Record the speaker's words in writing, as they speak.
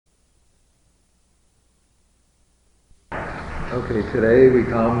Okay, today we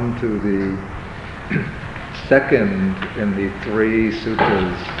come to the second in the three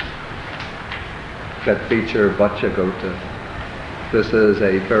suttas that feature Vacchagotta. This is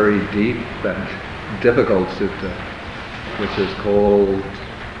a very deep and difficult sutta, which is called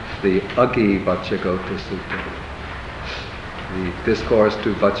the Agi Vacchagotta Sutta, the Discourse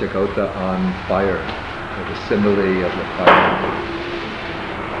to Vacchagotta on fire, or the simile of the fire.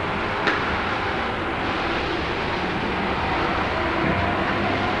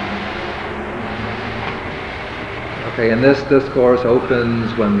 Okay, and this discourse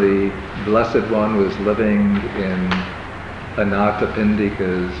opens when the Blessed One was living in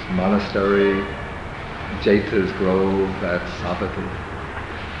Anathapindika's monastery, Jeta's grove at Savatthi.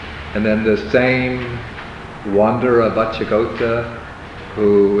 And then the same wanderer Vacchagotta,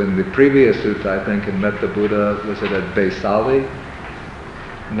 who in the previous sutta, I think, had met the Buddha, was it at Vesali?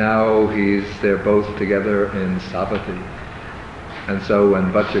 Now they're both together in Savatthi. And so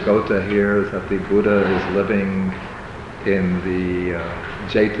when Vacchagotta hears that the Buddha is living in the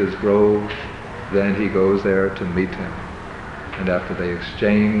Jeta's grove, then he goes there to meet him. And after they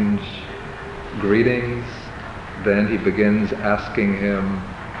exchange greetings, then he begins asking him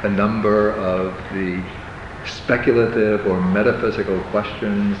a number of the speculative or metaphysical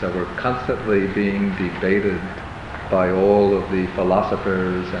questions that were constantly being debated by all of the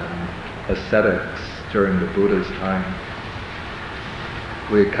philosophers and ascetics during the Buddha's time.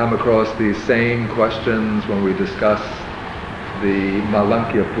 We come across these same questions when we discuss the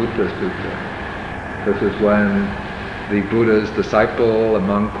Malunkyaputta Sutta. This is when the Buddha's disciple, a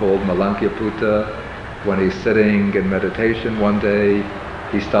monk called Malunkyaputta, when he's sitting in meditation one day,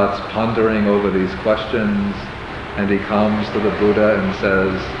 he starts pondering over these questions, and he comes to the Buddha and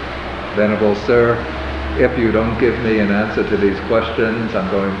says, "Venerable Sir, if you don't give me an answer to these questions, I'm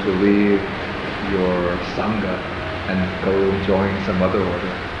going to leave your Sangha and go join some other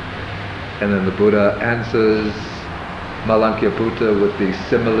order." And then the Buddha answers Malunkyaputta with the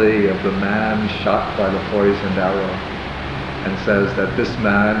simile of the man shot by the poisoned arrow, and says that this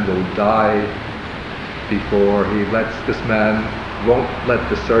man will die before this man won't let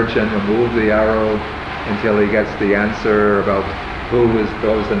the surgeon remove the arrow until he gets the answer about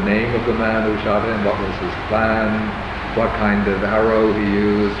what was the name of the man who shot him, what was his plan, what kind of arrow he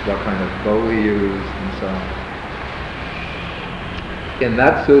used, what kind of bow he used, and so on. In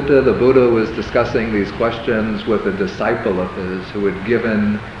that sutta, the Buddha was discussing these questions with a disciple of his who had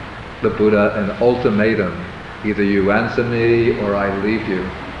given the Buddha an ultimatum: either you answer me or I leave you.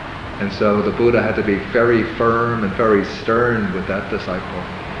 And so the Buddha had to be very firm and very stern with that disciple.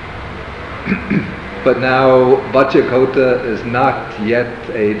 But now Vacchagotta is not yet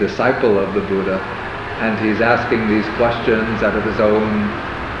a disciple of the Buddha, and he's asking these questions out of his own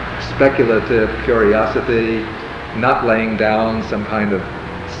speculative curiosity, not laying down some kind of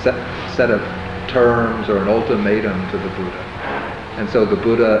set of terms or an ultimatum to the Buddha. And so the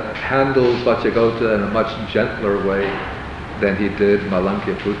Buddha handles Vacchagotta in a much gentler way than he did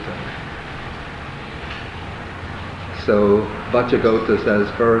Malunkyaputta. So Vacchagotta says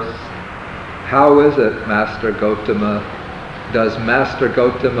first, "How is it, Master Gotama? Does Master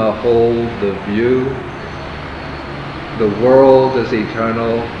Gotama hold the view? The world is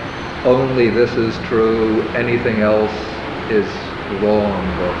eternal. Only this is true. Anything else is wrong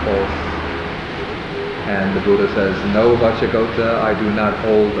or false." And the Buddha says, "No, Vacchagotta, I do not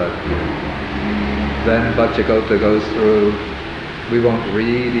hold that view." Then Vacchagotta goes through, we won't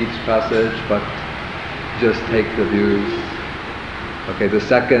read each passage, but just take the views. Okay, the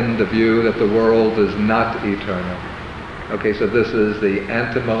second, the view that the world is not eternal. Okay, so this is the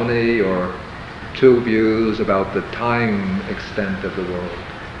antimony, or two views about the time extent of the world,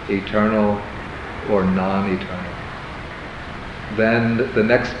 eternal or non-eternal. Then the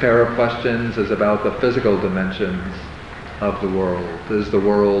next pair of questions is about the physical dimensions of the world. Is the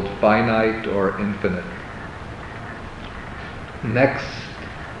world finite or infinite? Next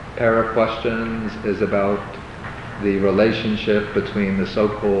pair of questions is about the relationship between the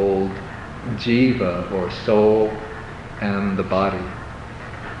so-called jiva, or soul, and the body.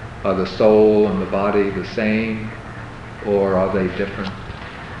 Are the soul and the body the same, or are they different?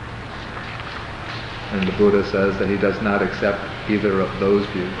 And the Buddha says that he does not accept either of those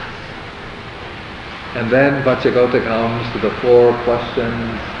views. And then Vacchagotta comes to the four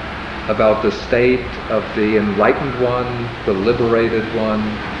questions about the state of the enlightened one, the liberated one,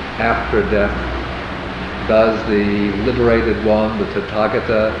 after death. Does the liberated one, the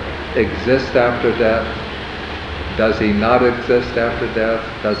Tathagata, exist after death? Does he not exist after death?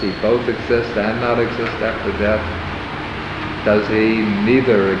 Does he both exist and not exist after death? Does he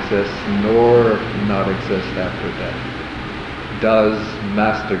neither exist nor not exist after death? does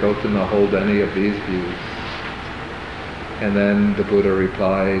Master Gotama hold any of these views? And then the Buddha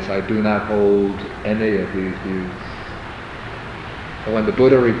replies, I do not hold any of these views. And when the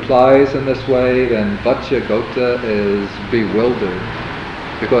Buddha replies in this way, then Vajragota is bewildered,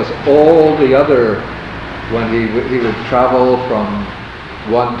 because all the other, when he would travel from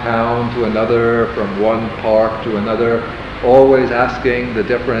one town to another, from one park to another, always asking the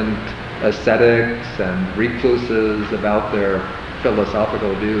different ascetics and recluses about their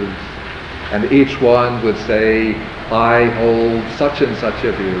philosophical views. And each one would say, I hold such and such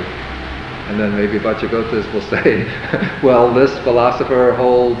a view. And then maybe Vajragotas will say, well, this philosopher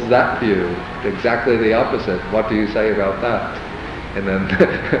holds that view, exactly the opposite. What do you say about that? And then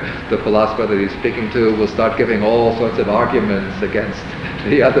the philosopher that he's speaking to will start giving all sorts of arguments against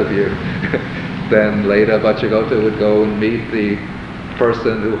the other view. Then later Vajragota would go and meet the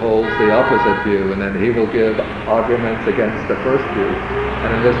person who holds the opposite view, and then he will give arguments against the first view.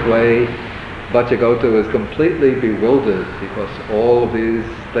 And in this way, Vajragota is completely bewildered, because all of these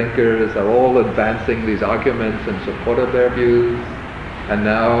thinkers are all advancing these arguments in support of their views. And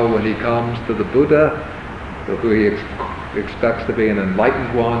now when he comes to the Buddha, who he expects to be an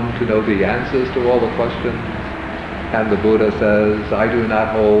enlightened one, to know the answers to all the questions, and the Buddha says, I do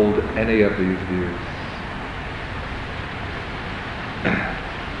not hold any of these views.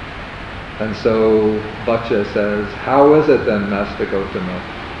 And so Vajra says, how is it then, Master Gotama?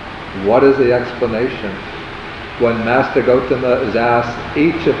 What is the explanation? When Master Gotama is asked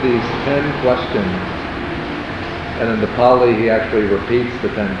each of these 10 questions, and in the Pali he actually repeats the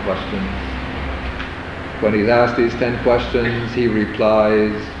 10 questions. When he's asked these 10 questions, he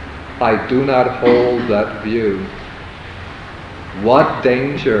replies, I do not hold that view. What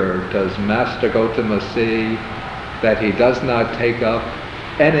danger does Master Gotama see that he does not take up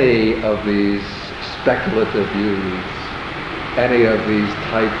any of these speculative views, any of these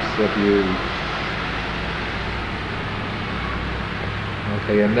types of views?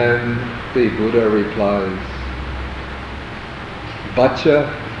 Okay, and then the Buddha replies, Vajra,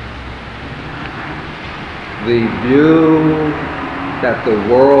 the view that the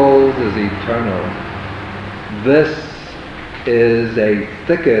world is eternal, this is a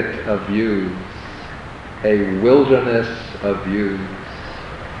thicket of views, a wilderness of views,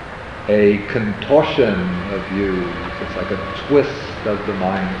 a contortion of views. It's like a twist of the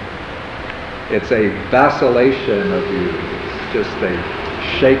mind. It's a vacillation of views, just a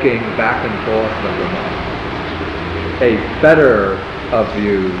shaking back and forth of the mind. A fetter of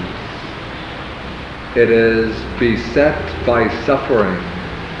views. It is beset by suffering,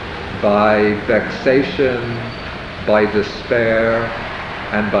 by vexation, by despair,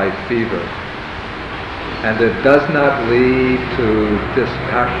 and by fever. And it does not lead to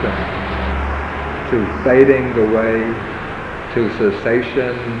dispassion, to fading away, to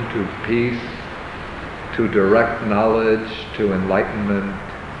cessation, to peace, to direct knowledge, to enlightenment,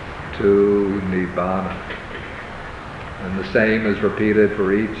 to nibbana. And the same is repeated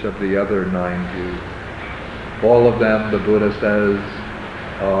for each of the other 9 views. All of them, the Buddha says,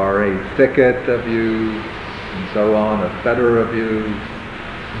 are a thicket of views, and so on, a fetter of views,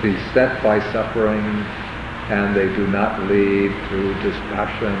 beset by suffering, and they do not lead to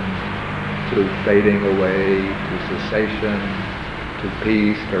dispassion, to fading away, to cessation, to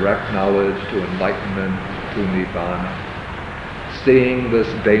peace, direct knowledge, to enlightenment, to nibbana. Seeing this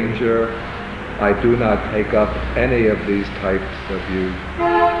danger, I do not take up any of these types of views.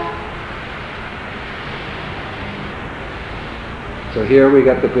 So here we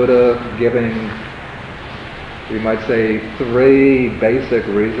get the Buddha giving, we might say, 3 basic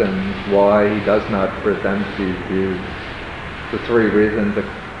reasons why he does not present these views. The 3 reasons are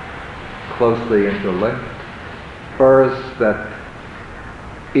closely interlinked. First, that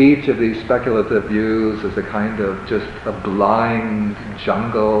each of these speculative views is a kind of just a blind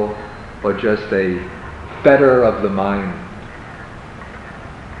jungle, or just a fetter of the mind.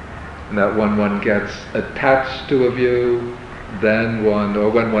 And that when one gets attached to a view, then one, or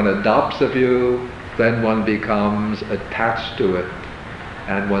when one adopts a view, then one becomes attached to it,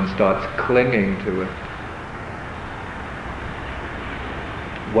 and one starts clinging to it.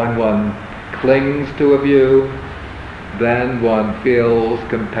 When one clings to a view, then one feels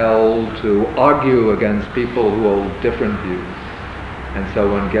compelled to argue against people who hold different views. And so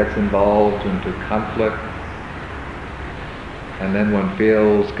one gets involved into conflict, and then one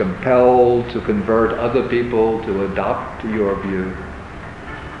feels compelled to convert other people to adopt your view.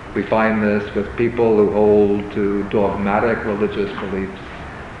 We find this with people who hold to dogmatic religious beliefs.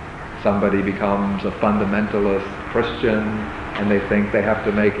 Somebody becomes a fundamentalist Christian, and they think they have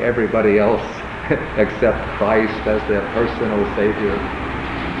to make everybody else accept Christ as their personal savior,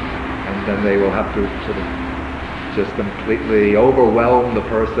 and then they will have to sort of just completely overwhelm the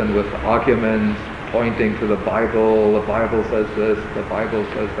person with arguments, pointing to the Bible says this, the Bible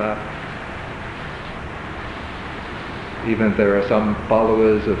says that. Even there are some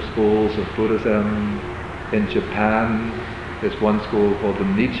followers of schools of Buddhism in Japan. There's one school called the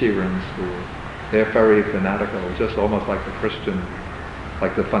Nichiren school. They're very fanatical, just almost like the Christian,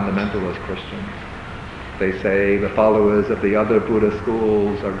 like the fundamentalist Christians. They say the followers of the other Buddha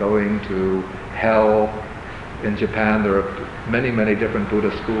schools are going to hell. In Japan there are many, many different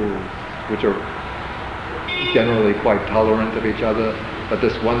Buddha schools, which are generally quite tolerant of each other. But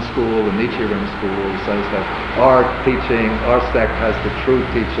this one school, the Nichiren school, says that our teaching, our sect has the true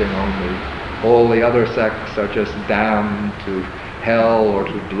teaching only. All the other sects are just damned to hell or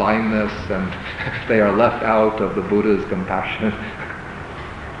to blindness, and they are left out of the Buddha's compassion.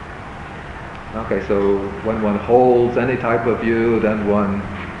 Okay, so when one holds any type of view, then one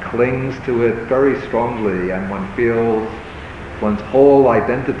clings to it very strongly, and one feels one's whole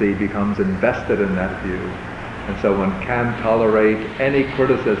identity becomes invested in that view. And so one can't tolerate any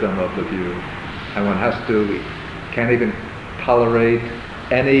criticism of the view, and one can't even tolerate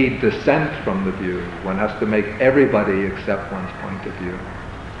any dissent from the view. One has to make everybody accept one's point of view.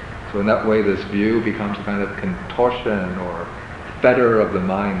 So in that way this view becomes a kind of contortion or fetter of the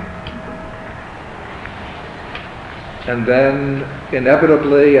mind. And then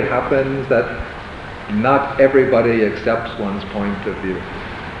inevitably it happens that not everybody accepts one's point of view.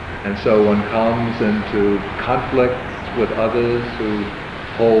 And so one comes into conflicts with others who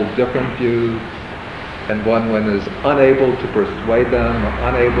hold different views, and when one is unable to persuade them,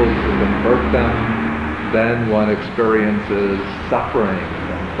 unable to convert them, then one experiences suffering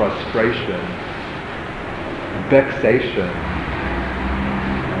and frustration, vexation.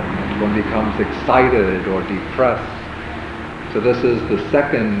 And one becomes excited or depressed. So this is the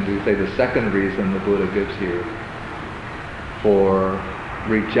second reason the Buddha gives here for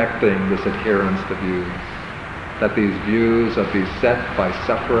rejecting this adherence to views, that these views are beset by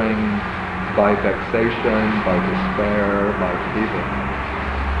suffering, by vexation, by despair, by fever.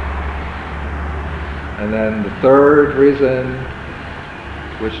 And then the third reason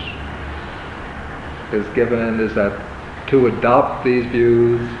which is given is that to adopt these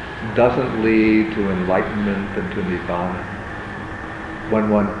views doesn't lead to enlightenment and to nibbana. When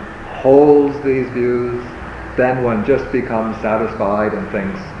one holds these views, then one just becomes satisfied and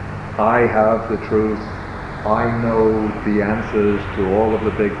thinks, I have the truth, I know the answers to all of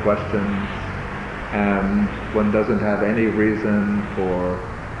the big questions, and one doesn't have any reason for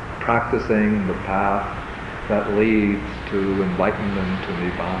practicing the path that leads to enlightenment, to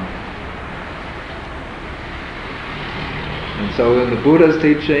nibbana. And so in the Buddha's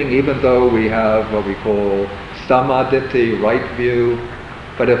teaching, even though we have what we call samaditthi, right view,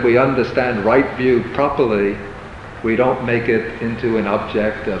 but if we understand right view properly, we don't make it into an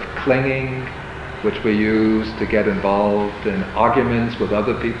object of clinging, which we use to get involved in arguments with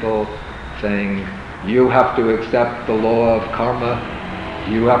other people, saying, you have to accept the law of karma,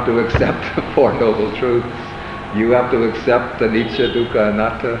 you have to accept the Four Noble Truths, you have to accept the anicca, dukkha,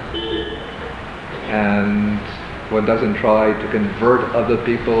 anatta. And one doesn't try to convert other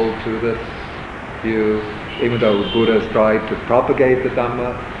people to this view, even though Buddha has tried to propagate the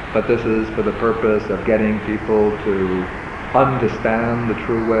Dhamma, but this is for the purpose of getting people to understand the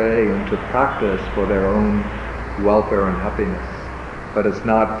true way and to practice for their own welfare and happiness. But it's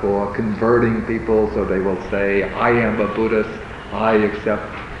not for converting people so they will say, I am a Buddhist, I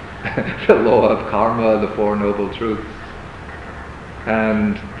accept the law of karma, the Four Noble Truths.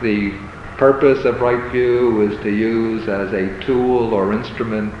 And the purpose of right view is to use as a tool or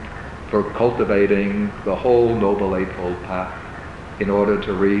instrument for cultivating the whole Noble Eightfold Path in order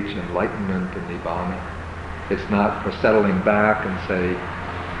to reach enlightenment and nibbana. It's not for settling back and say,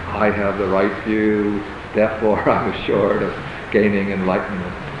 I have the right view, therefore I'm assured of gaining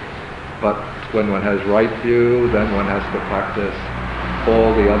enlightenment. But when one has right view, then one has to practice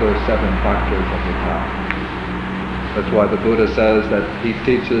all the other 7 factors of the path. That's why the Buddha says that he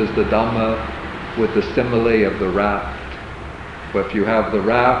teaches the Dhamma with the simile of the raft. But if you have the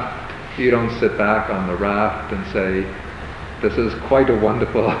raft, you don't sit back on the raft and say, this is quite a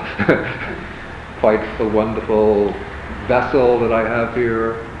wonderful vessel that I have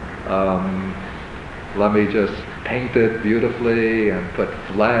here. Let me just paint it beautifully and put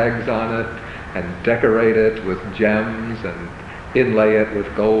flags on it and decorate it with gems and inlay it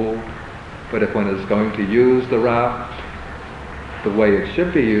with gold. But if one is going to use the raft the way it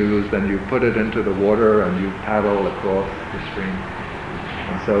should be used, then you put it into the water and you paddle across the stream.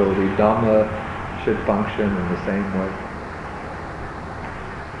 And so the Dhamma should function in the same way.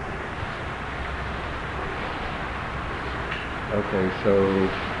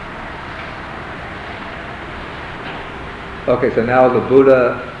 Okay, so now the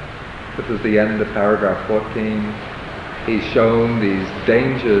Buddha, this is the end of paragraph 14, he's shown these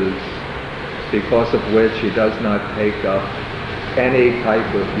dangers because of which he does not take up any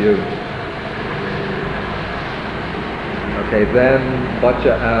type of view. Okay, then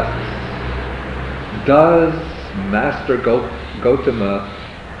Baccha asks, does Master Gotama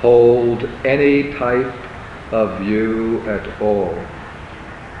hold any type of view at all?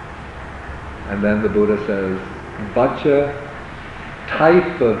 And then the Buddha says, Baccha,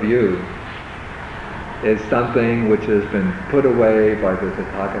 type of view is something which has been put away by the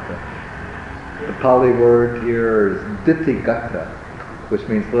Tathagata. The Pali word here is ditthigata, which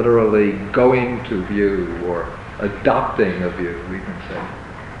means literally going to view or adopting a view, we can say.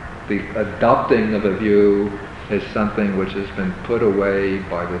 The adopting of a view is something which has been put away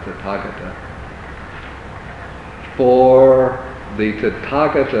by the Tathagata. For the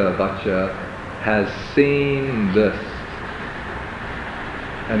Tathagata Baccha has seen this.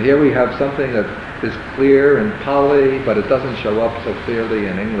 And here we have something that is clear in Pali, but it doesn't show up so clearly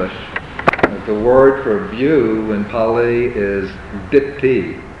in English. The word for view in Pali is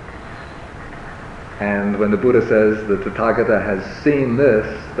ditti. And when the Buddha says the Tathagata has seen this,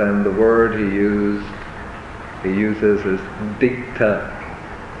 then the word he uses is ditta.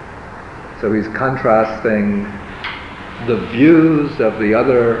 So he's contrasting the views of the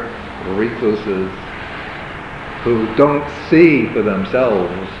other recluses who don't see for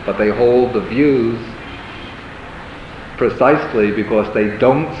themselves, but they hold the views precisely because they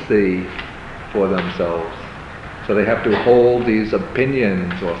don't see for themselves. So they have to hold these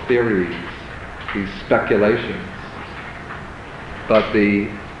opinions or theories, these speculations. But the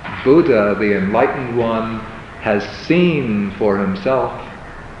Buddha, the enlightened one, has seen for himself,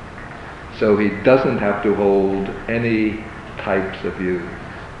 so he doesn't have to hold any types of views.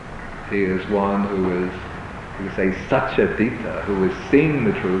 He is one who is, you say, Satchadita, who has seen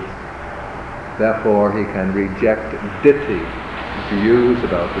the truth. Therefore, he can reject ditti, views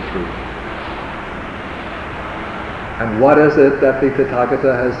about the truth. And what is it that the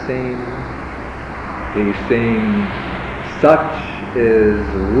Tathagata has seen? He's seen such is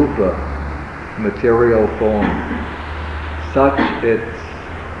rupa, material form, such its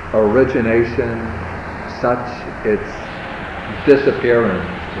origination, such its disappearance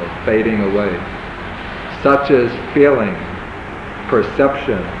or fading away, such as feeling,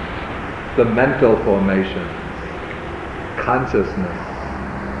 perception, the mental formations, consciousness,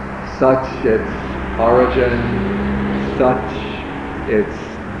 such its origin, such its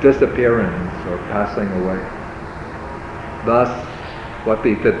disappearance or passing away. Thus, what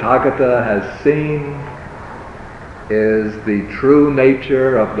the Tathagata has seen is the true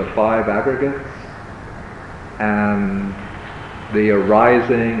nature of the five aggregates and the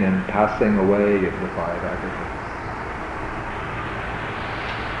arising and passing away of the five aggregates.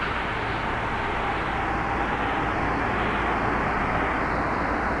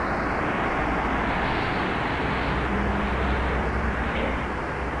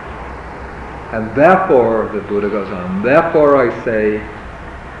 And therefore, the Buddha goes on, therefore I say,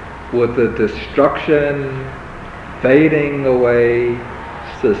 with the destruction, fading away,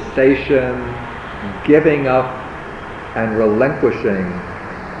 cessation, giving up, and relinquishing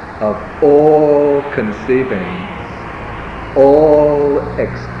of all conceivings, all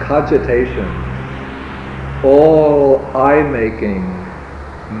excogitations, all I-making,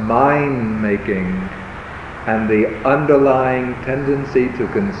 mind-making, and the underlying tendency to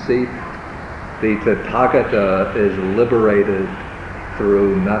conceit, the Tathagata is liberated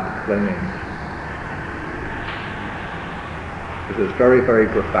through not clinging. This is very, very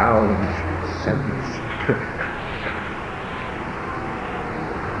profound sentence.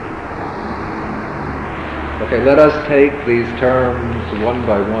 Okay, let us take these terms one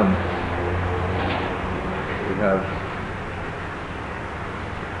by one. We have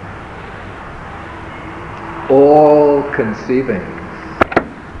all conceivings.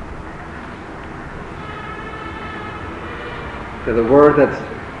 So the word that's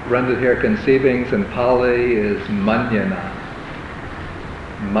rendered here conceivings in Pali is manyana.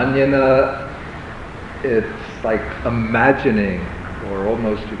 Manyana, it's like imagining, or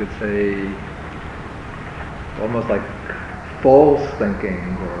almost you could say, almost like false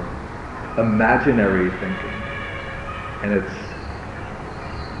thinking or imaginary thinking. And it's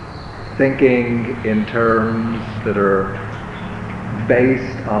thinking in terms that are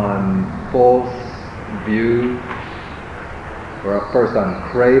based on false views, We're first on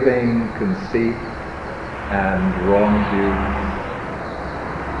craving, conceit, and wrong views.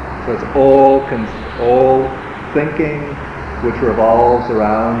 So it's all thinking which revolves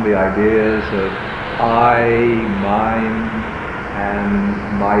around the ideas of I, mine,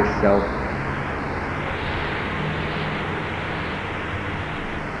 and myself.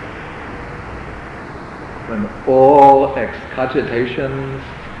 And all excogitations,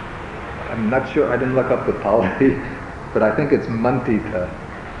 I'm not sure, I didn't look up the Pali, but I think it's mantita.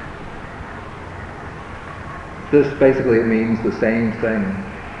 This basically means the same thing.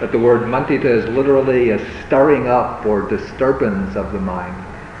 That the word mantita is literally a stirring up or disturbance of the mind.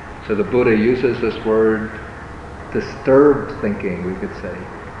 So the Buddha uses this word, disturbed thinking, we could say,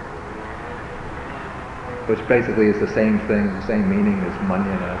 which basically is the same thing, the same meaning as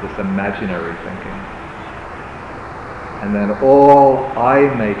manyana, this imaginary thinking. And then all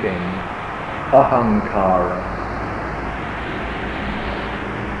I-making, ahankara,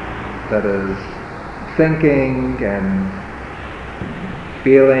 that is thinking and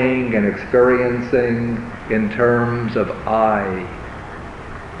feeling and experiencing in terms of I,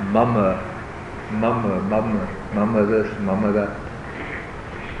 mama this, mama that.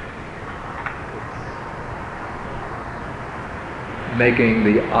 Making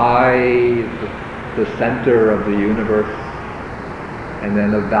the I the center of the universe, and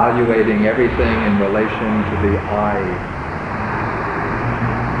then evaluating everything in relation to the I.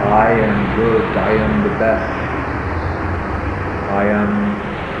 I am good, I am the best, I am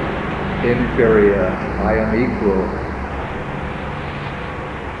inferior, I am equal.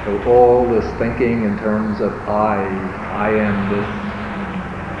 So all this thinking in terms of I am this.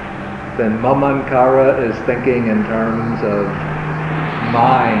 Then mamankara is thinking in terms of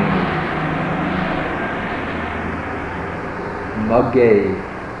mind.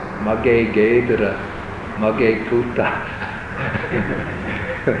 Mage gedra, mage putta.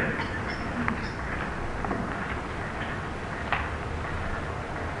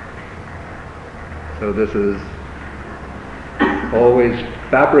 So this is always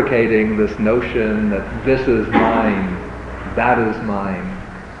fabricating this notion that this is mine, that is mine.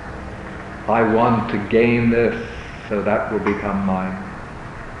 I want to gain this, so that will become mine.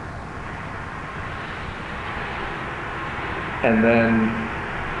 And then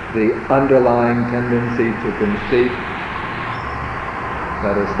the underlying tendency to conceit,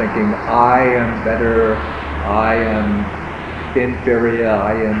 that is thinking I am better, I am inferior,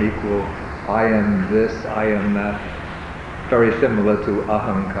 I am equal, I am this, I am that. Very similar to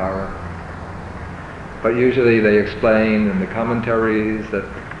ahankara. But usually they explain in the commentaries that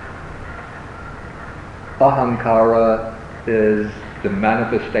ahankara is the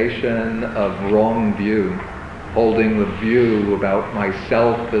manifestation of wrong view, holding the view about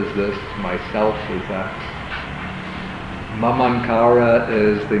myself is this, myself is that. Mamankara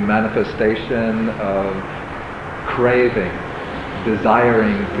is the manifestation of craving,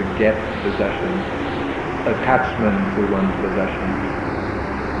 desiring to get possessions, attachment to one's possessions.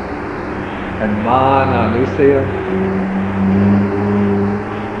 And Mahamalunkya,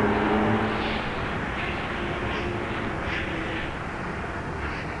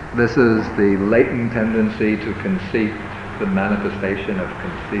 this is the latent tendency to conceit, the manifestation of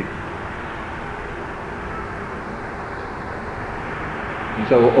conceit. And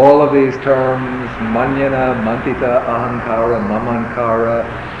so all of these terms, manyana, mantita, ahankara, mamankara,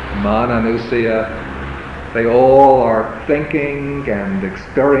 Mahamalunkya, they all are thinking and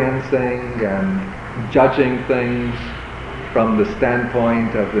experiencing and judging things from the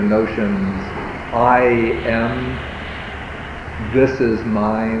standpoint of the notions I am, this is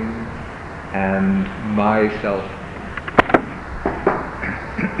mine, and myself.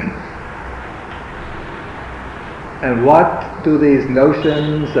 And what do these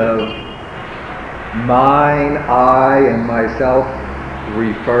notions of mine, I, and myself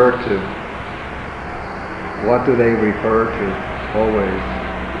refer to? What do they refer to always?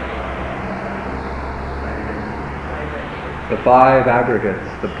 The five aggregates,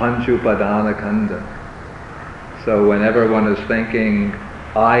 the panchupadana khandha. So whenever one is thinking,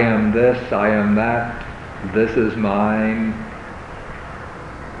 I am this, I am that, this is mine,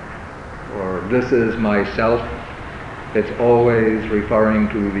 or this is myself, it's always referring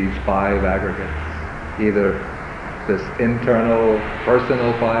to these five aggregates. Either this internal,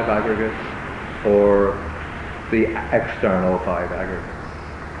 personal five aggregates, or the external five aggregates.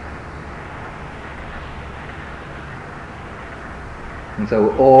 And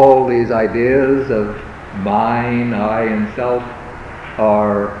so all these ideas of mine, I, and self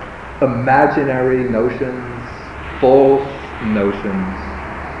are imaginary notions, false notions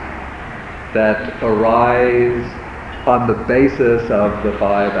that arise on the basis of the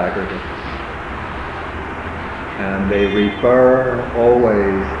five aggregates. And they refer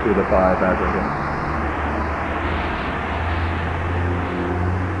always to the five aggregates.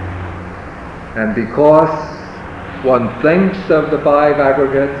 And because one thinks of the five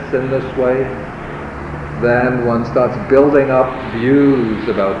aggregates in this way, then one starts building up views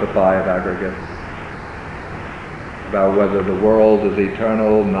about the five aggregates, about whether the world is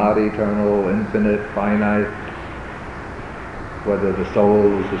eternal, not eternal, infinite, finite, whether the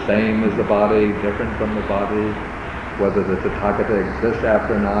soul is the same as the body, different from the body, whether the Tathagata exists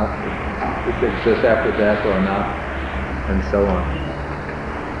after death or not, and so on.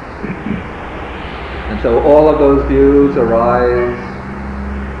 And so all of those views arise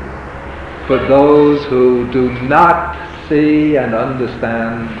for those who do not see and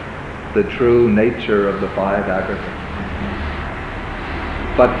understand the true nature of the five aggregates.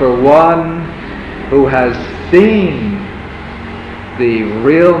 But for one who has seen the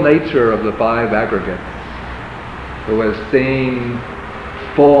real nature of the five aggregates, who has seen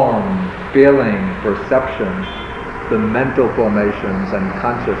form, feeling, perception, the mental formations and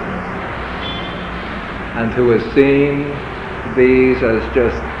consciousness, and who has seen these as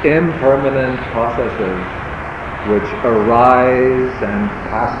just impermanent processes which arise and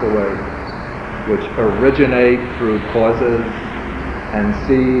pass away, which originate through causes and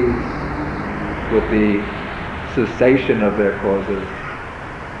cease with the cessation of their causes.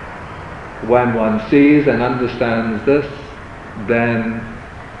 When one sees and understands this, then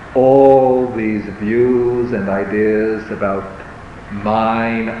all these views and ideas about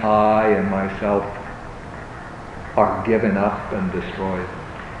mine, I, and myself are given up and destroyed.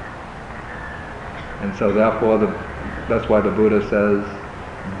 And so therefore, that's why the Buddha says,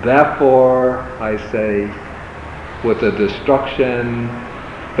 therefore I say, with the destruction,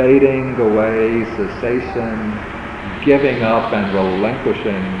 fading away, cessation, giving up and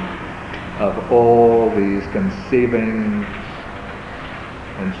relinquishing of all these conceiving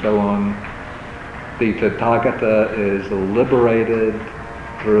and so on, the Tathagata is liberated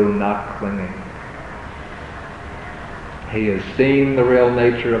through not clinging. He has seen the real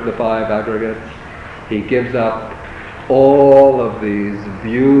nature of the five aggregates. He gives up all of these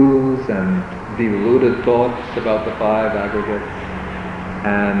views and deluded thoughts about the five aggregates,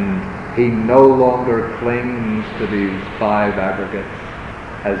 and he no longer clings to these five aggregates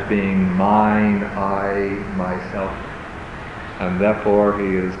as being mine, I, myself, and therefore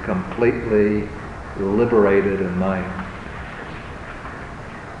he is completely liberated in mind.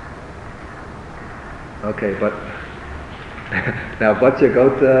 Okay, but now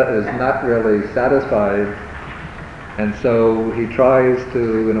Vajragota is not really satisfied, and so he tries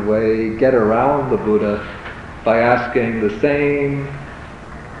to, in a way, get around the Buddha by asking the same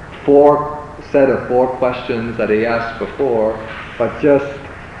set of four questions that he asked before, but just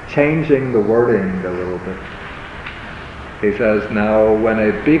changing the wording a little bit. He says, now when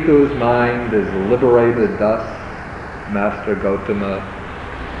a bhikkhu's mind is liberated thus, Master Gautama,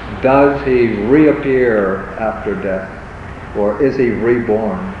 does he reappear after death? Or is he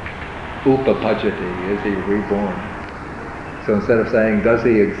reborn? Upapajjati, is he reborn? So instead of saying, does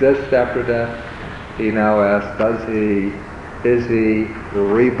he exist after death? He now asks, is he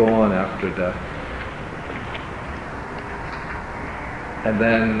reborn after death? And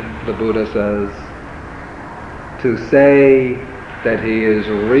then the Buddha says, to say that he is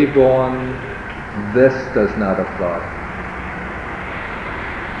reborn, this does not apply.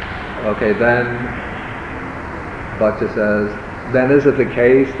 Okay, then Bhatta says, then is it the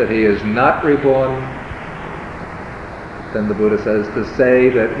case that he is not reborn? Then the Buddha says, to say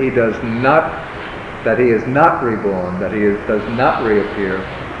that he is not reborn, that he does not reappear,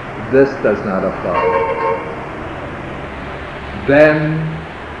 this does not apply. Then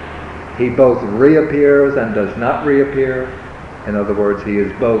he both reappears and does not reappear. In other words, he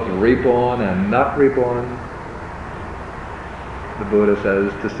is both reborn and not reborn. The Buddha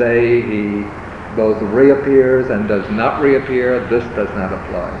says, to say he both reappears and does not reappear, this does not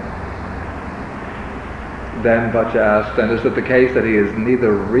apply. Then Bhatta asks, then is it the case that he is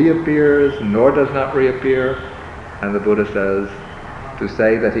neither reappears nor does not reappear? And the Buddha says, to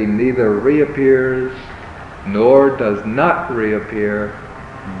say that he neither reappears nor does not reappear,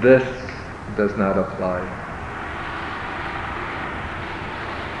 this does not apply.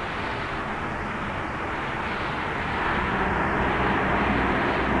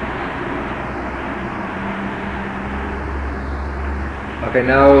 Okay,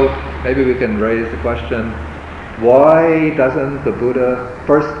 now maybe we can raise the question, why doesn't the Buddha,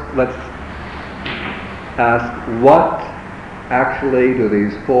 first let's ask, what actually do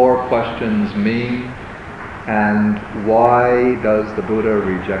these four questions mean? and why does the Buddha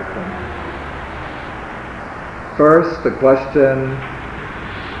reject them? First, the question,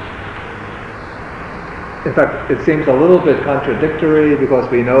 in fact, it seems a little bit contradictory because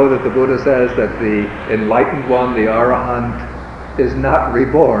we know that the Buddha says that the enlightened one, the Arahant, is not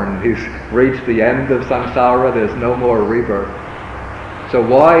reborn. He's reached the end of samsara, there's no more rebirth. So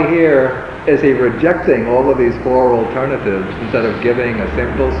why here is he rejecting all of these four alternatives instead of giving a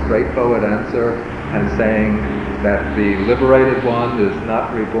simple, straightforward answer and saying that the liberated one is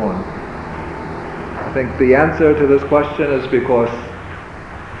not reborn? I think the answer to this question is because,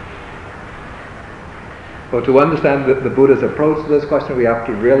 well, to understand the Buddha's approach to this question, we have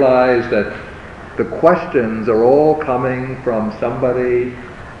to realize that the questions are all coming from somebody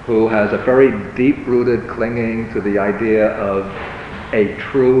who has a very deep-rooted clinging to the idea of a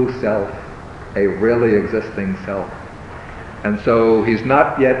true self, a really existing self. And so he's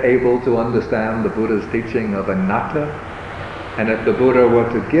not yet able to understand the Buddha's teaching of anatta. And if the Buddha were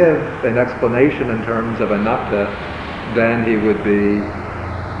to give an explanation in terms of anatta, then he would be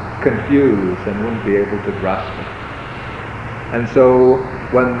confused and wouldn't be able to grasp it. And so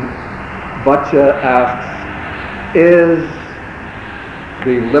when Vacca asks, is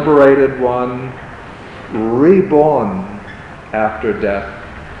the liberated one reborn after death?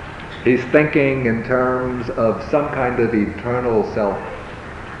 He's thinking in terms of some kind of eternal self.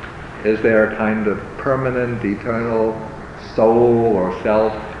 Is there a kind of permanent, eternal soul or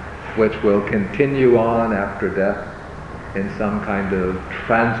self which will continue on after death in some kind of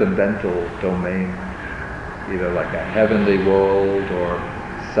transcendental domain, either like a heavenly world or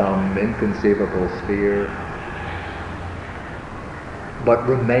some inconceivable sphere, but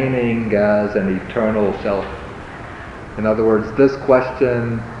remaining as an eternal self? In other words, this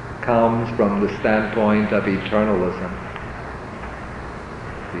question comes from the standpoint of eternalism,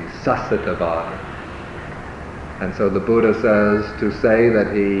 the Sassatavada. And so the Buddha says to say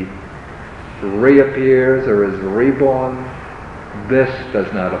that he reappears or is reborn, this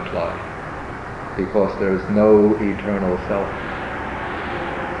does not apply, because there is no eternal self.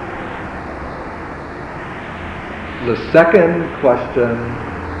 The second question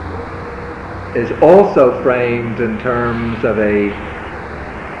is also framed in terms of a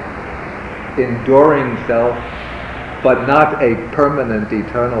enduring self, but not a permanent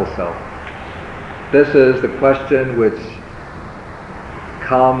eternal self. This is the question which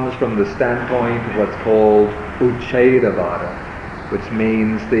comes from the standpoint of what's called Uchedavada, which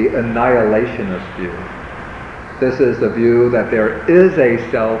means the annihilationist view. This is the view that there is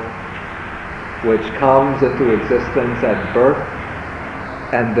a self which comes into existence at birth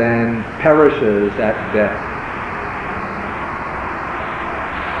and then perishes at death.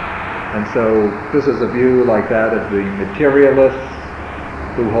 And so this is a view like that of the materialists,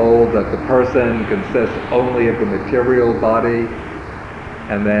 who hold that the person consists only of the material body,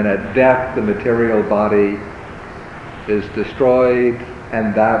 and then at death the material body is destroyed,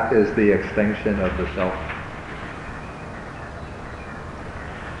 and that is the extinction of the self.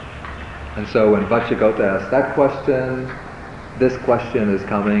 And so when Vacchagotta asks that question, this question is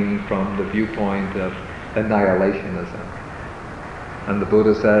coming from the viewpoint of annihilationism. And the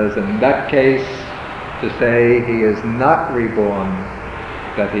Buddha says, in that case, to say he is not reborn,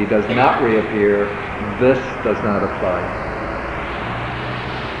 that he does not reappear, this does not apply.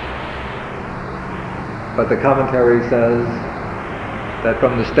 But the commentary says that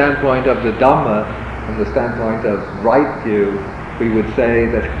from the standpoint of the Dhamma, from the standpoint of right view, we would say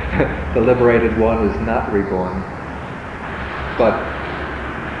that the liberated one is not reborn. But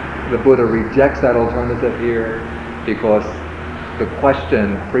the Buddha rejects that alternative here because the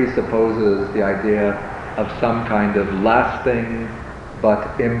question presupposes the idea of some kind of lasting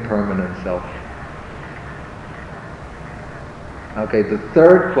but impermanent self. Okay, the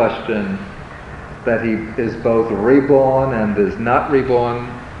third question, that he is both reborn and is not reborn,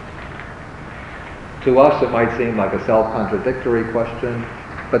 to us it might seem like a self-contradictory question,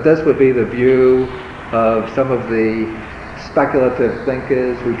 but this would be the view of some of the speculative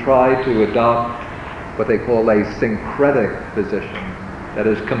thinkers who try to adopt what they call a syncretic position, that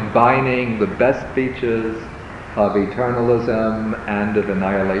is combining the best features of eternalism and of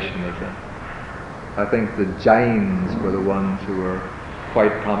annihilationism. I think the Jains were the ones who were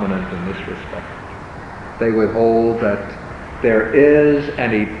quite prominent in this respect. They would hold that there is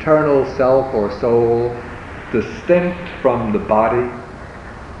an eternal self or soul distinct from the body,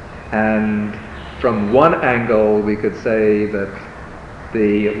 and from one angle we could say that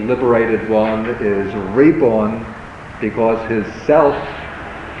the liberated one is reborn because his self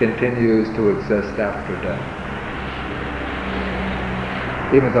continues to exist after death.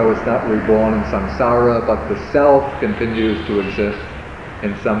 even though it's not reborn in samsara, but the self continues to exist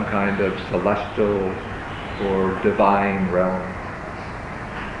in some kind of celestial or divine realm.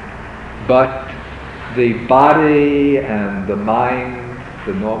 But the body and the mind,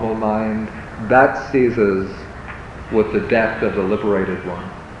 the normal mind, that ceases with the death of the liberated one.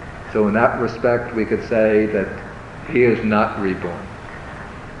 So in that respect, we could say that he is not reborn.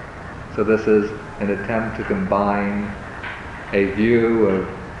 So this is an attempt to combine a view of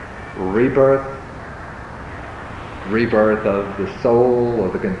rebirth of the soul, or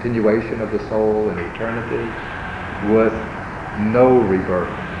the continuation of the soul in eternity, with no rebirth,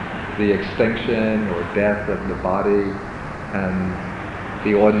 the extinction or death of the body and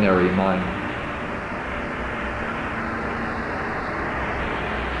the ordinary mind.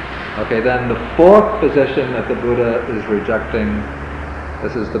 Okay, then the fourth position that the Buddha is rejecting,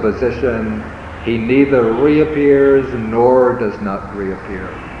 this is the position: he neither reappears nor does not reappear.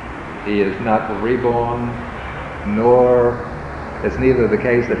 He is not reborn, nor it's neither the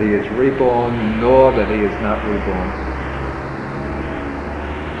case that he is reborn nor that he is not reborn.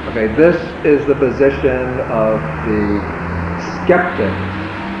 Okay, this is the position of the skeptics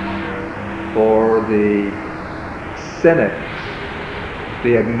or the cynics,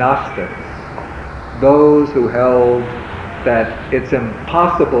 the agnostics, those who held that it's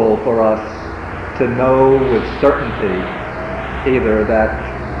impossible for us to know with certainty either that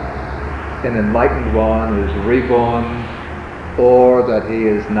an enlightened one is reborn or that he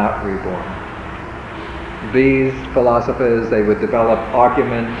is not reborn. These philosophers, they would develop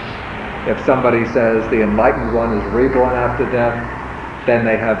arguments. If somebody says the enlightened one is reborn after death, then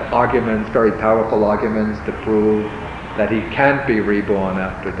they have arguments, very powerful arguments, to prove that he can't be reborn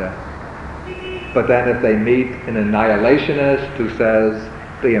after death. But then if they meet an annihilationist who says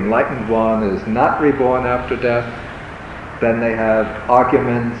the enlightened one is not reborn after death, then they have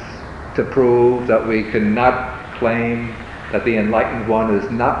arguments to prove that we cannot claim that the enlightened one is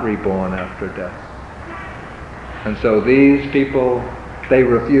not reborn after death. And so these people, they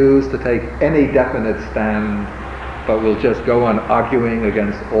refuse to take any definite stand, but will just go on arguing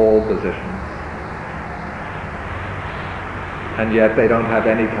against all positions. And yet they don't have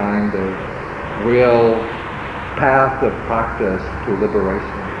any kind of real path of practice to liberation.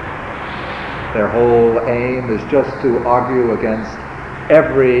 Their whole aim is just to argue against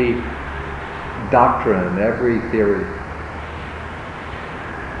every doctrine, every theory.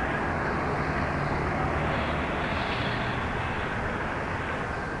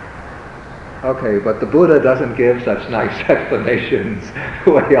 Okay, but the Buddha doesn't give such nice explanations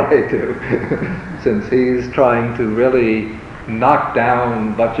the way I do, since he's trying to really knock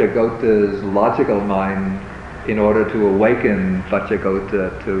down Vajragota's logical mind in order to awaken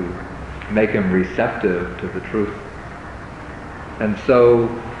Vajragota, to make him receptive to the truth. And so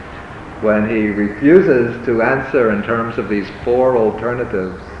when he refuses to answer in terms of these four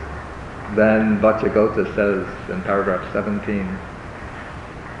alternatives, then Vajragota says in paragraph 17,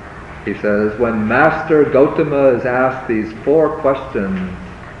 he says, when Master Gotama is asked these four questions,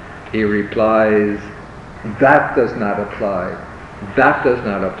 he replies, that does not apply, that does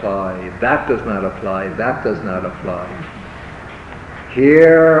not apply, that does not apply, that does not apply.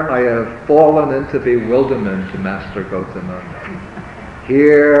 Here I have fallen into bewilderment, Master Gotama.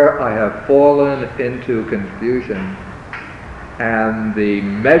 Here I have fallen into confusion, and the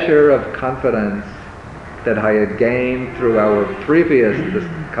measure of confidence that I had gained through our previous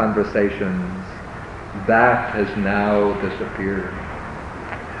conversations, that has now disappeared.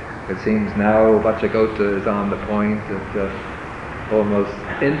 It seems now Vajragota is on the point of just almost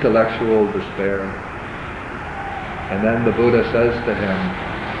intellectual despair. And then the Buddha says to him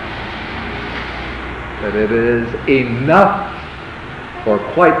that it is enough or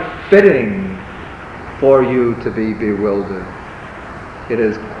quite fitting for you to be bewildered. It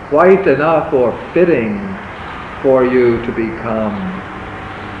is quite enough or fitting for you to become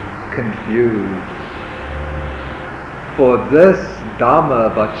confused. For this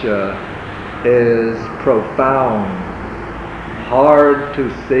Dhamma Vajra is profound, hard to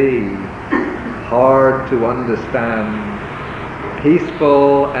see, hard to understand,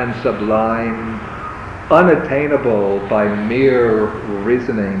 peaceful and sublime, unattainable by mere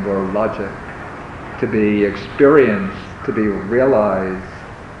reasoning or logic, to be experienced, to be realized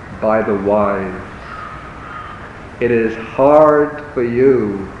by the wise. It is hard for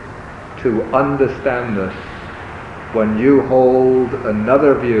you to understand this when you hold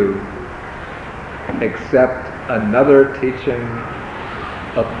another view, accept another teaching,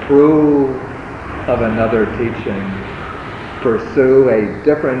 approve of another teaching, pursue a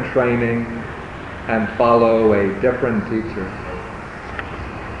different training, and follow a different teacher.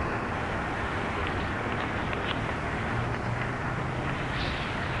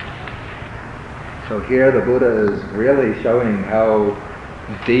 So here the Buddha is really showing how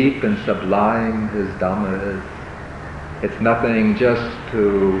deep and sublime his Dhamma is. It's nothing just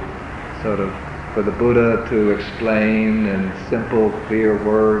to sort of, for the Buddha to explain in simple, clear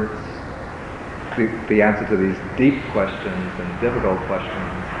words the answer to these deep questions and difficult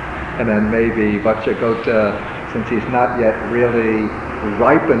questions. And then maybe Vajragota, since he's not yet really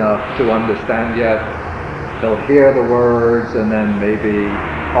ripe enough to understand yet, he'll hear the words and then maybe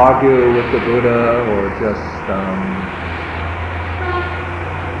argue with the Buddha or just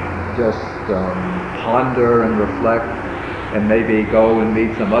ponder and reflect, and maybe go and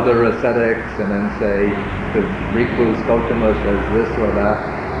meet some other ascetics and then say, the Bhikkhu Gautama says this or that.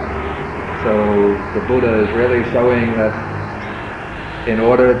 So the Buddha is really showing that in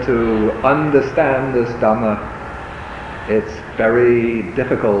order to understand this Dhamma, it's very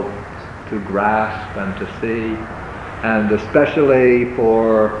difficult to grasp and to see, and especially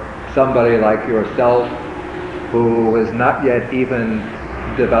for somebody like yourself who has not yet even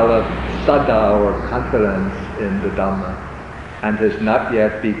developed saddha or confidence in the Dhamma, and has not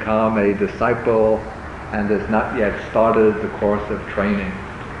yet become a disciple, and has not yet started the course of training.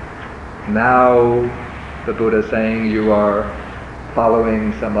 Now the Buddha is saying you are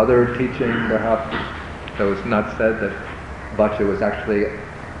following some other teaching perhaps. So it's not said that Vajra was actually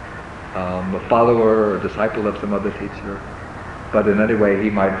a follower or a disciple of some other teacher, but in any way he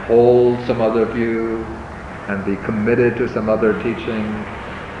might hold some other view and be committed to some other teaching,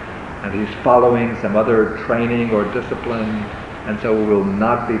 and he's following some other training or discipline, and so it will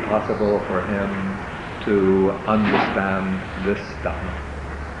not be possible for him to understand this Dhamma.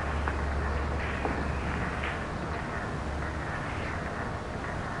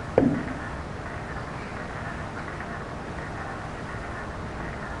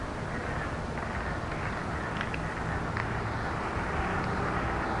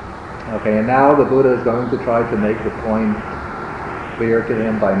 Okay, and now the Buddha is going to try to make the point clear to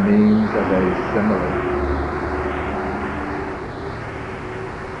him by means of a simile.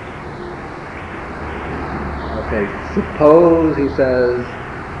 Okay, suppose, he says,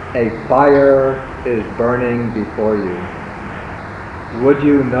 a fire is burning before you. Would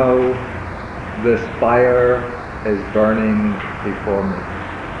you know this fire is burning before me?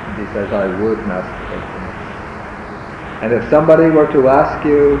 And he says, I would, Master. And if somebody were to ask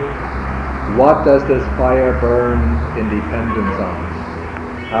you, what does this fire burn in dependence on?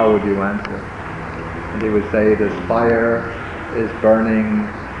 How would you answer? And he would say, this fire is burning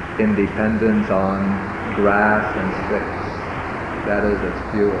in dependence on grass and sticks. That is its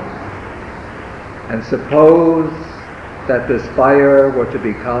fuel. And suppose that this fire were to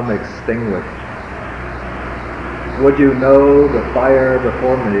become extinguished. Would you know the fire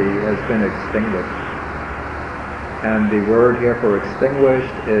before me has been extinguished? And the word here for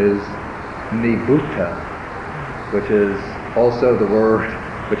extinguished is nibbuta, which is also the word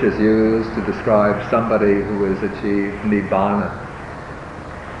which is used to describe somebody who has achieved nibbana.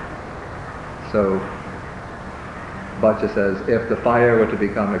 So Vajra says, if the fire were to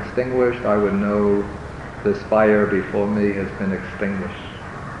become extinguished, I would know this fire before me has been extinguished.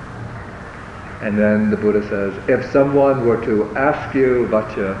 And then the Buddha says, if someone were to ask you,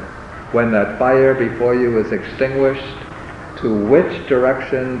 Vajra, when that fire before you is extinguished, to which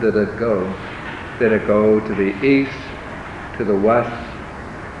direction did it go? Did it go to the east, to the west,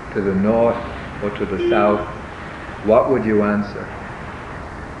 to the north, or to the south? What would you answer?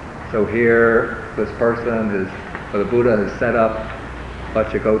 So here, this person the Buddha has set up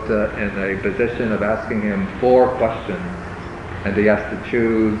Vajragota in a position of asking him 4 questions, and he has to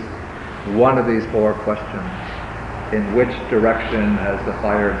choose one of these 4 questions. In which direction has the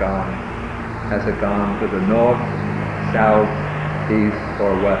fire gone? Has it gone to the north, south, east,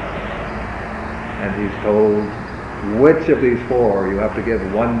 or west? And he's told, which of these 4? You have to give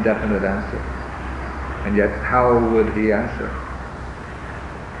one definite answer. And yet, how would he answer?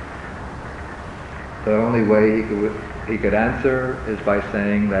 The only way he could answer is by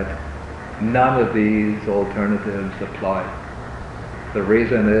saying that none of these alternatives apply. The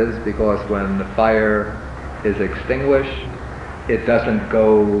reason is because when the fire is extinguished, it doesn't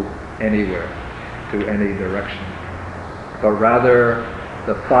go anywhere, to any direction. But rather,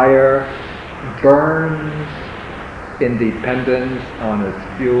 the fire burns in dependence on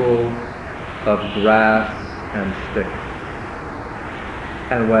its fuel of grass and sticks.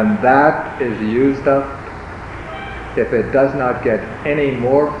 And when that is used up, if it does not get any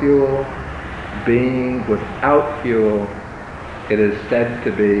more fuel, being without fuel, it is said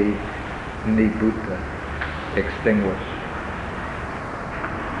to be nibbuta, extinguished.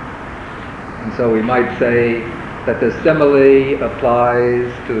 And so we might say that the simile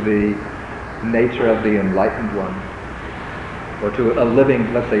applies to the nature of the enlightened one, or to a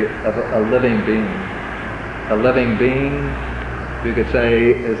living, let's say, a living being. A living being, you could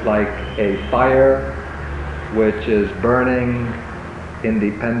say, is like a fire which is burning in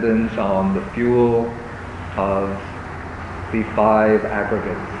dependence on the fuel of the five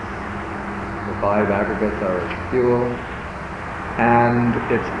aggregates. The five aggregates are its fuel, and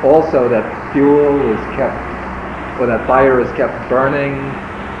it's also that fuel is kept, or that fire is kept burning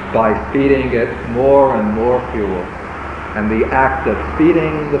by feeding it more and more fuel. And the act of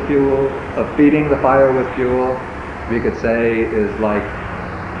feeding the fuel, of feeding the fire with fuel, we could say is like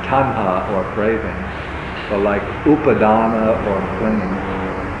tanha or craving, or like upadana or clinging.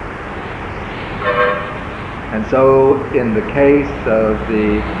 And so in the case of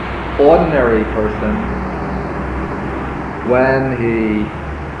the ordinary person, when he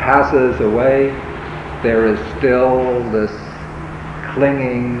passes away, there is still this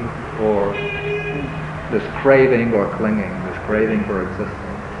clinging or this craving or clinging, this craving for existence.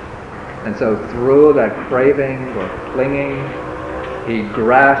 And so through that craving or clinging, he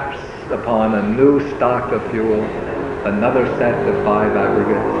grasps upon a new stock of fuel, another set of five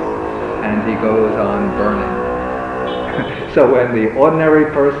aggregates, and he goes on burning. So when the ordinary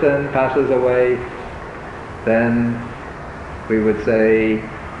person passes away, then we would say,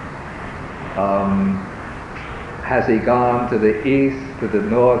 has he gone to the east, to the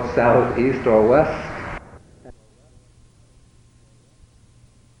north, south, east, or west?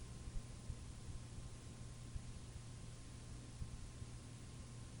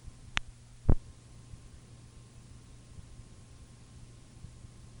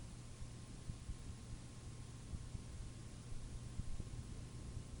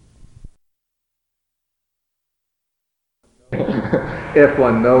 If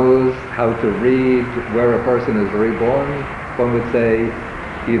one knows how to read where a person is reborn, one would say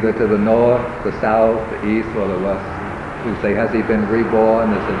either to the north, the south, the east, or the west. We say, has he been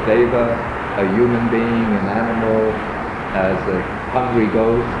reborn as a deva, a human being, an animal, as a hungry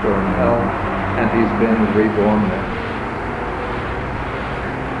ghost, or in hell, and he's been reborn there.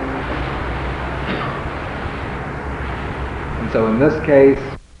 And so in this case,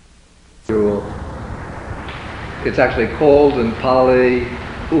 it's actually called in Pali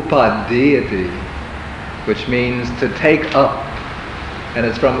upadhyati, which means to take up. And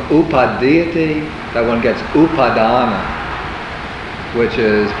it's from upadhyati that one gets upadana, which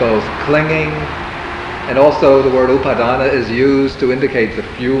is both clinging, and also the word upadana is used to indicate the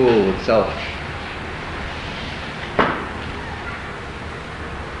fuel itself.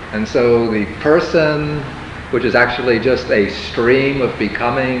 And so the person, which is actually just a stream of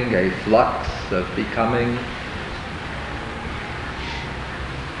becoming, a flux of becoming,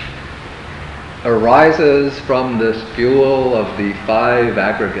 arises from this fuel of the five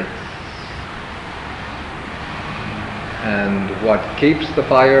aggregates. And what keeps the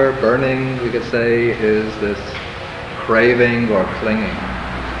fire burning, we could say, is this craving or clinging.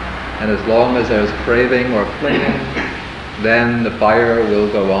 And as long as there's craving or clinging, then the fire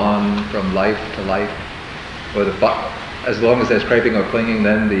will go on from life to life. Or as long as there's craving or clinging,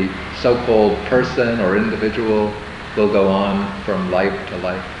 then the so-called person or individual will go on from life to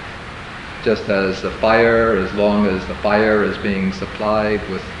life. Just as the fire, as long as the fire is being supplied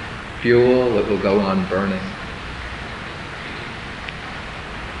with fuel, it will go on burning.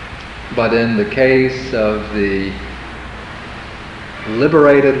 But in the case of the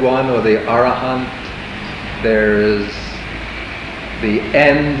liberated one or the arahant, there is the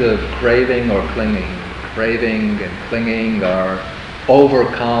end of craving or clinging. Craving and clinging are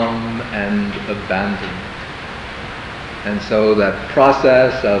overcome and abandoned. And so that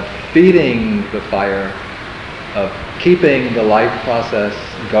process of feeding the fire, of keeping the life process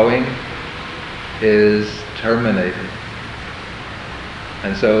going, is terminated.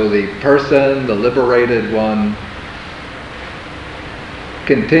 And so the person, the liberated one,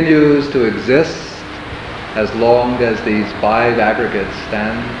 continues to exist as long as these five aggregates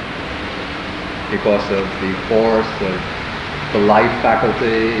stand, because of the force of the life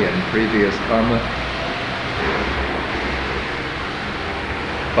faculty and previous karma.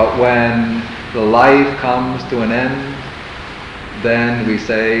 But when the life comes to an end, then we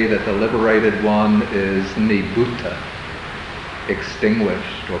say that the liberated one is nibbutta,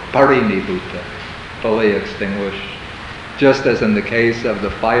 extinguished, or parinibutta, fully extinguished. Just as in the case of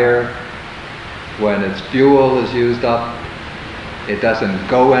the fire, when its fuel is used up, it doesn't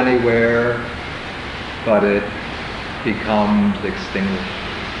go anywhere, but it becomes extinguished.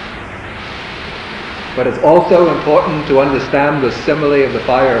 But it's also important to understand the simile of the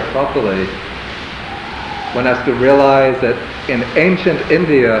fire properly. One has to realize that in ancient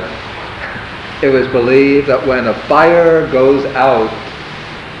India, it was believed that when a fire goes out,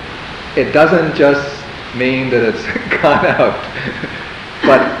 it doesn't just mean that it's gone out,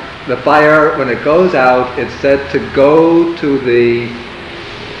 but the fire, when it goes out, it's said to go to the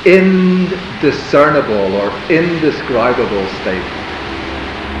indiscernible or indescribable state.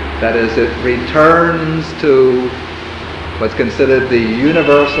 That is, it returns to what's considered the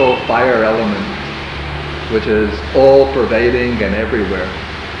universal fire element, which is all-pervading and everywhere.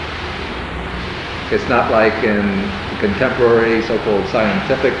 It's not like in contemporary so-called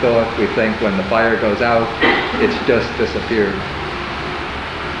scientific thought, we think when the fire goes out, it's just disappeared.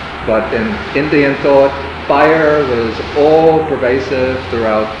 But in Indian thought, fire was all-pervasive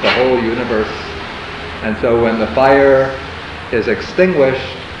throughout the whole universe. And so when the fire is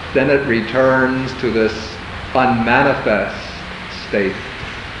extinguished, then it returns to this unmanifest state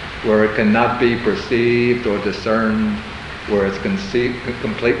where it cannot be perceived or discerned, where it's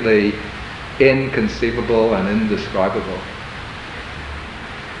completely inconceivable and indescribable.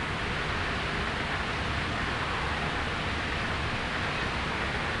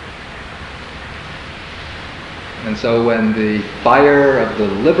 And so when the fire of the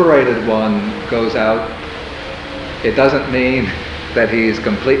liberated one goes out, it doesn't mean that he's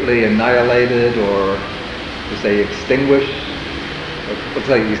completely annihilated or, to say, extinguished. It's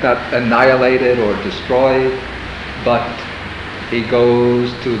like he's not annihilated or destroyed, but he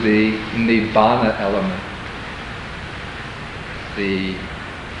goes to the nibbana element, the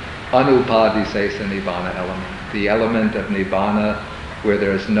anupadisesa nibbana element, the element of nibbana where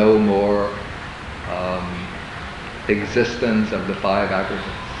there's no more existence of the five aggregates,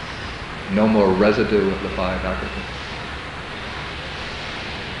 no more residue of the five aggregates.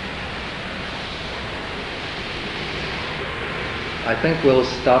 I think we'll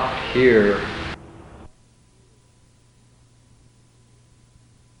stop here.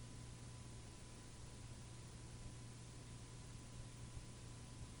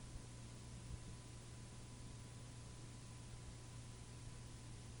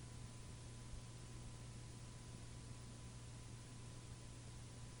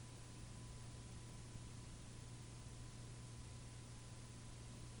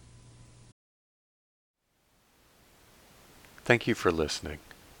 Thank you for listening.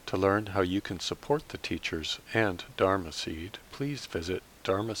 To learn how you can support the teachers and Dharma Seed, please visit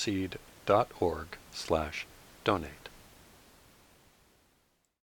dharmaseed.org/donate.